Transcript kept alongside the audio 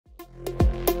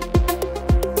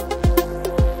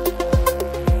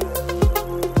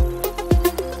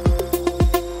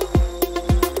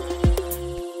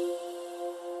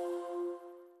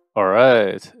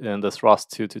Alright, in this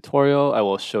ROS2 tutorial, I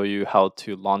will show you how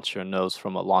to launch your nodes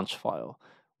from a launch file.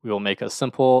 We will make a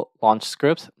simple launch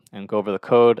script and go over the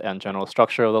code and general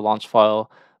structure of the launch file.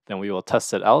 Then we will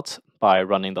test it out by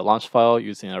running the launch file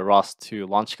using a ROS2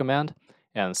 launch command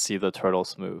and see the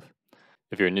turtles move.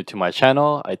 If you're new to my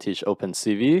channel, I teach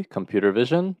OpenCV, computer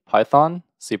vision, Python,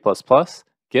 C++,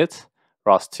 Git,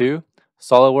 ROS2,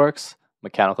 SolidWorks,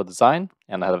 mechanical design,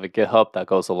 and I have a GitHub that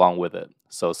goes along with it.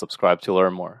 So subscribe to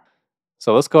learn more.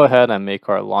 So let's go ahead and make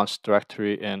our launch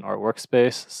directory in our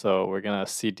workspace. So we're going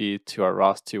to cd to our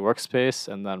ROS2 workspace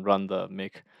and then run the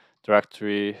make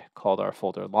directory called our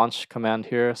folder launch command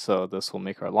here. So this will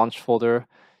make our launch folder.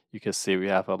 You can see we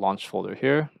have a launch folder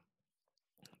here.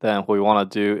 Then what we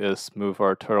want to do is move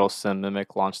our turtle sim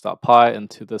mimic launch.py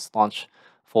into this launch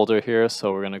folder here.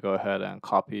 So we're going to go ahead and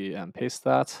copy and paste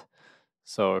that.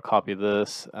 So we'll copy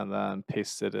this and then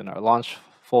paste it in our launch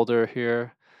folder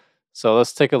here. So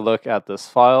let's take a look at this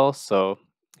file. So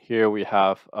here we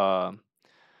have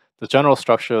the general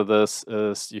structure of this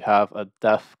is you have a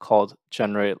def called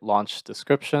generate launch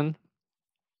description.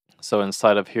 So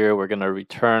inside of here, we're going to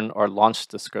return our launch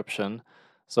description.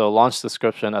 So launch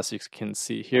description, as you can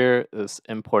see here, is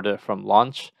imported from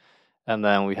launch. And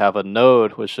then we have a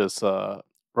node, which is a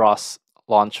ROS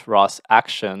launch ROS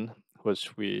action,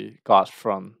 which we got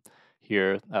from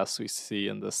here, as we see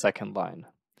in the second line.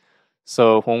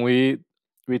 So when we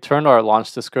return our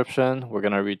launch description, we're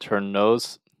going to return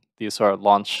nodes. These are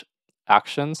launch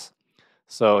actions.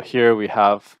 So here we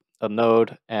have a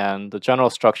node, and the general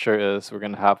structure is we're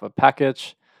going to have a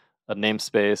package, a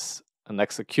namespace, an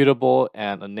executable,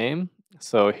 and a name.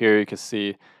 So here you can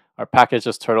see our package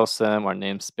is TurtleSim, our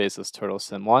namespace is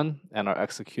TurtleSim1, and our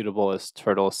executable is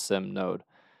TurtleSim node.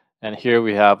 And here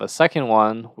we have a second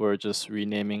one. We're just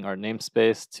renaming our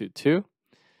namespace to 2.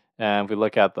 And if we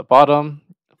look at the bottom,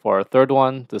 for our third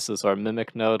one, this is our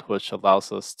mimic node, which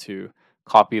allows us to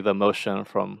copy the motion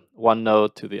from one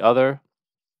node to the other.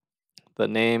 The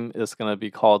name is going to be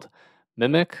called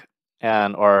mimic,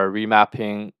 and our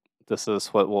remapping, this is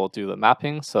what will do the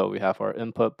mapping. So we have our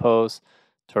input pose,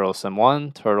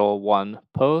 TurtleSim1, Turtle1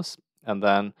 pose, and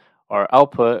then our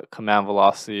output command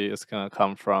velocity is going to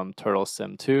come from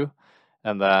TurtleSim2,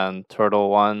 and then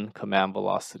Turtle1 command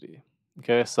velocity.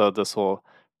 Okay, so this will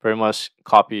pretty much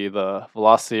copy the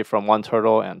velocity from one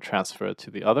turtle and transfer it to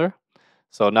the other.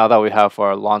 So now that we have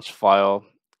our launch file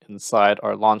inside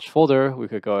our launch folder, we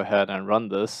could go ahead and run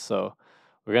this. So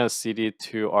we're going to cd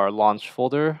to our launch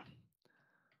folder.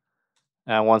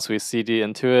 And once we cd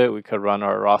into it, we could run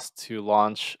our ROS2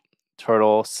 launch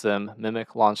turtle sim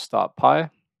mimic launch.py.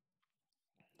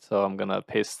 So I'm going to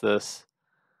paste this.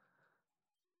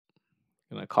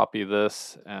 I'm going to copy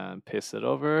this and paste it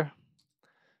over.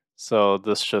 So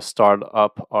this should start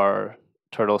up our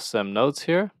TurtleSim nodes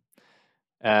here.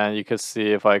 And you can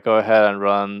see if I go ahead and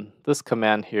run this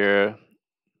command here,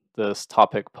 this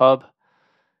topic pub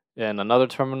in another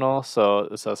terminal. So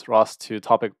it says ROS2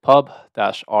 topic pub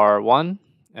 -r1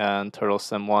 and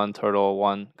TurtleSim1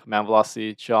 Turtle1 command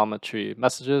velocity geometry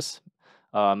messages,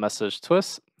 message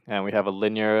twist. And we have a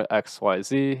linear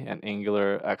XYZ and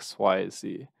angular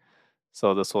XYZ.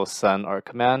 So this will send our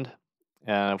command.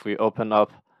 And if we open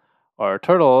up our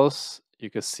turtles, you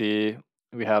can see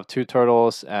we have 2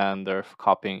 turtles and they're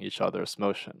copying each other's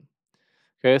motion.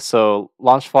 Okay, so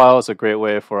launch file is a great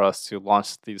way for us to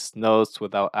launch these nodes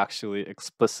without actually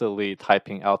explicitly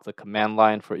typing out the command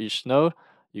line for each node.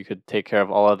 You could take care of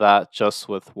all of that just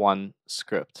with one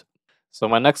script. So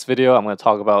in my next video, I'm going to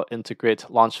talk about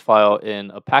integrate launch file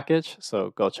in a package.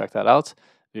 So go check that out.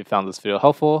 If you found this video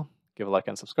helpful, give a like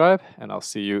and subscribe, and I'll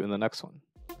see you in the next one.